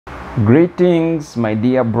Greetings, my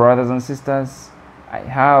dear brothers and sisters. I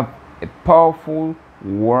have a powerful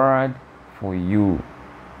word for you.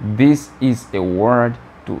 This is a word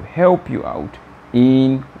to help you out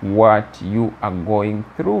in what you are going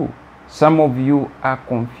through. Some of you are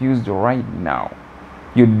confused right now.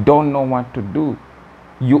 You don't know what to do.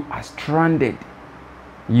 You are stranded.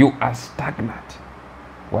 You are stagnant.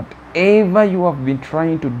 Whatever you have been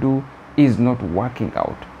trying to do is not working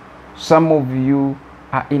out. Some of you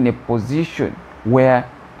are in a position where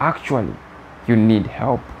actually you need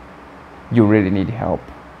help. You really need help.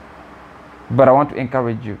 But I want to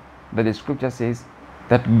encourage you that the scripture says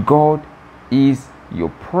that God is your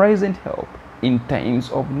present help in times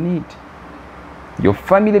of need. Your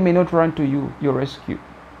family may not run to you, your rescue.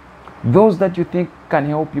 Those that you think can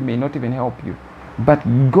help you may not even help you. But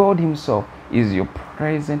God himself is your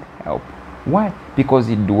present help. Why? Because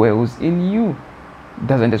he dwells in you.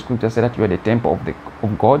 Doesn't the scripture say that you are the temple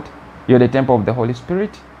of God? You're the temple of the Holy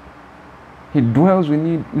Spirit. He dwells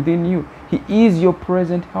within you. He is your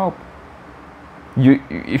present help.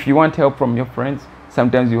 If you want help from your friends,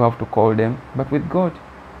 sometimes you have to call them. But with God,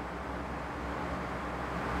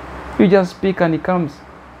 you just speak and he comes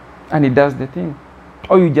and he does the thing.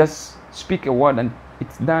 Or you just speak a word and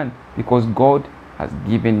it's done, because God has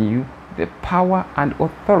given you the power and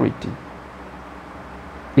authority.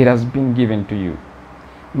 It has been given to you.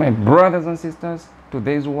 My brothers and sisters,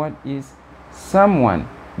 today's word is someone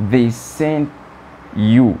they sent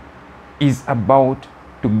you is about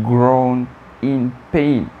to groan in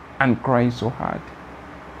pain and cry so hard.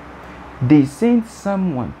 They sent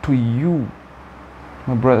someone to you,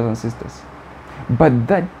 my brothers and sisters, but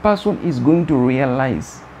that person is going to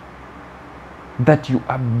realize that you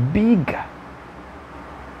are bigger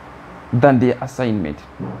than their assignment.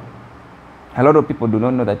 A lot of people do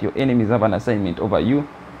not know that your enemies have an assignment over you.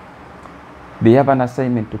 They have an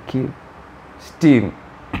assignment to kill, steal,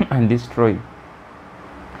 and destroy.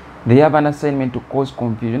 They have an assignment to cause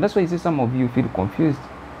confusion. That's why you see some of you feel confused.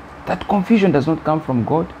 That confusion does not come from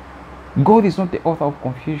God. God is not the author of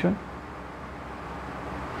confusion.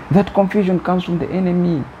 That confusion comes from the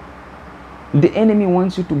enemy. The enemy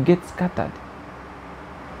wants you to get scattered.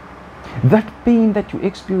 That pain that you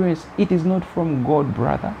experience, it is not from God,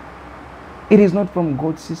 brother. It is not from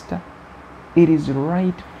God, sister. It is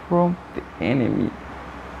right from the enemy.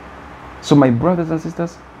 So my brothers and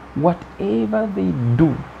sisters, whatever they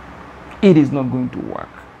do, it is not going to work.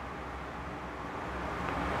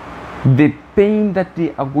 The pain that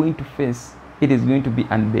they are going to face, it is going to be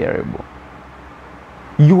unbearable.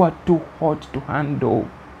 You are too hot to handle.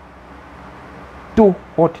 Too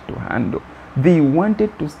hot to handle. They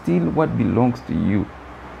wanted to steal what belongs to you,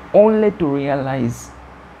 only to realize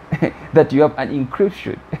that you have an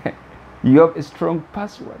encryption. You have a strong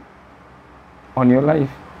password on your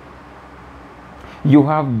life. You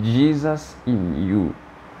have Jesus in you.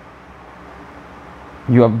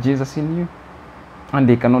 You have Jesus in you. And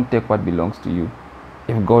they cannot take what belongs to you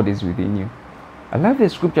if God is within you. I love the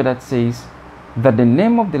scripture that says that the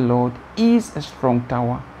name of the Lord is a strong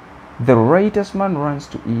tower. The righteous man runs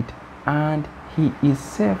to it and he is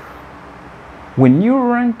safe. When you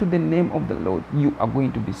run to the name of the Lord, you are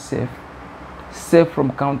going to be safe. Safe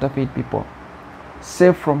from counterfeit people.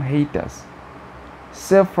 Safe from haters.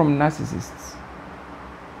 Safe from narcissists.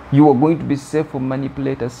 You are going to be safe from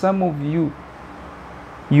manipulators. Some of you,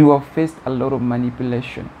 you have faced a lot of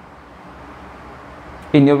manipulation.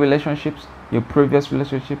 In your relationships, your previous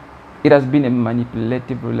relationship, it has been a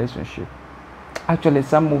manipulative relationship. Actually,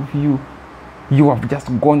 some of you, you have just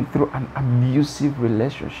gone through an abusive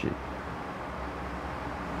relationship.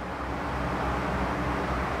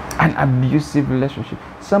 An abusive relationship.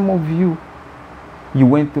 Some of you, you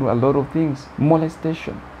went through a lot of things.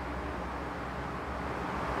 Molestation.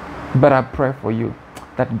 But I pray for you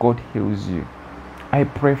that God heals you. I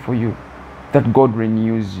pray for you that God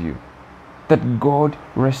renews you. That God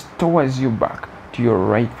restores you back to your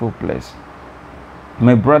rightful place.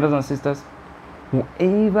 My brothers and sisters,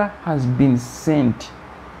 whoever has been sent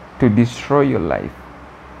to destroy your life,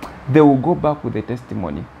 they will go back with a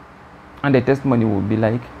testimony. And the testimony will be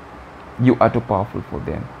like, you are too powerful for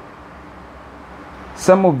them.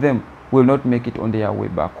 Some of them will not make it on their way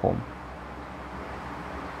back home,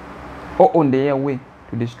 or on their way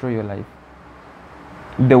to destroy your life.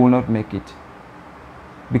 They will not make it,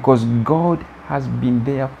 because God has been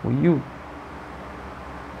there for you.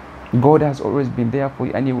 God has always been there for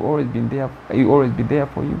you, and he will always be there. He will always be there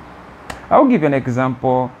for you. I'll give you an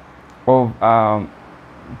example of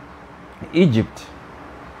Egypt,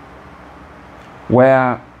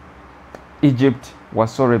 where Egypt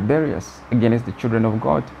was so rebellious against the children of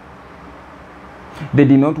God. They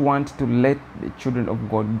did not want to let the children of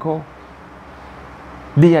God go.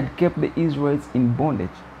 They had kept the Israelites in bondage,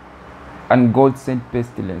 and God sent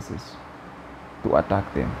pestilences to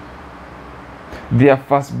attack them. Their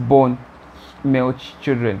firstborn male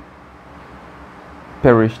children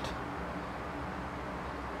perished.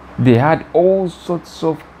 They had all sorts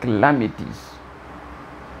of calamities,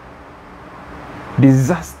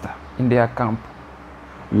 disaster in their camp.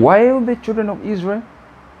 While the children of Israel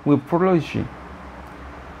were flourishing,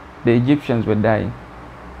 the Egyptians were dying.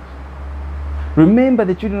 Remember,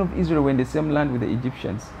 the children of Israel were in the same land with the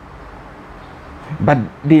Egyptians. But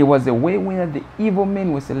there was a way where the evil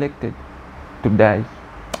men were selected to die,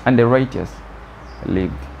 and the righteous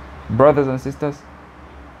lived. Brothers and sisters,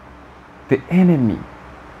 the enemy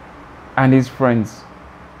and his friends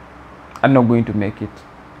are not going to make it.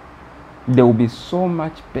 There will be so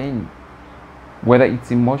much pain, whether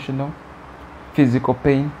it's emotional, physical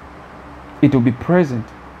pain. It will be present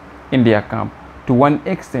in their camp to one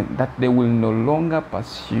extent that they will no longer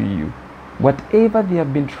pursue you. Whatever they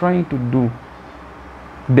have been trying to do,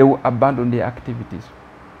 they will abandon their activities.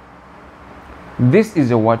 This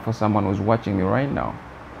is a word for someone who's watching me right now.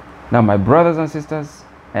 Now, my brothers and sisters,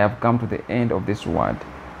 I have come to the end of this word.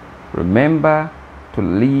 Remember to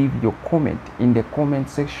leave your comment in the comment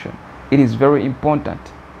section. It is very important,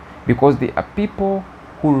 because there are people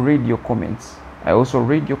who read your comments. I also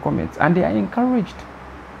read your comments, and they are encouraged.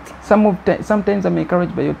 Sometimes I'm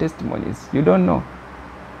encouraged by your testimonies. You don't know.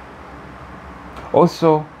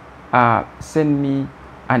 Also, send me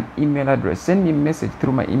an email address. Send me a message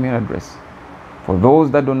through my email address. For those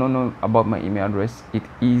that don't know about my email address, it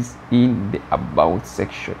is in the About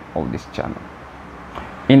section of this channel.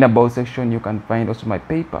 In the About section, you can find also my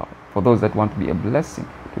PayPal for those that want to be a blessing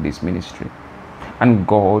to this ministry. And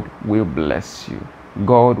God will bless you.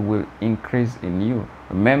 God will increase in you.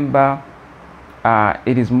 Remember,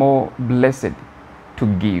 it is more blessed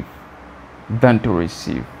to give than to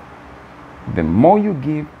receive. The more you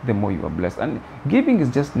give, the more you are blessed. And giving is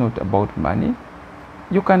just not about money.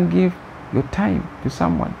 You can give your time to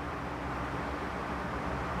someone.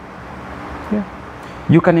 Yeah.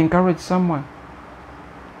 You can encourage someone.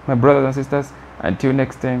 My brothers and sisters, until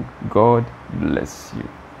next time, God bless you.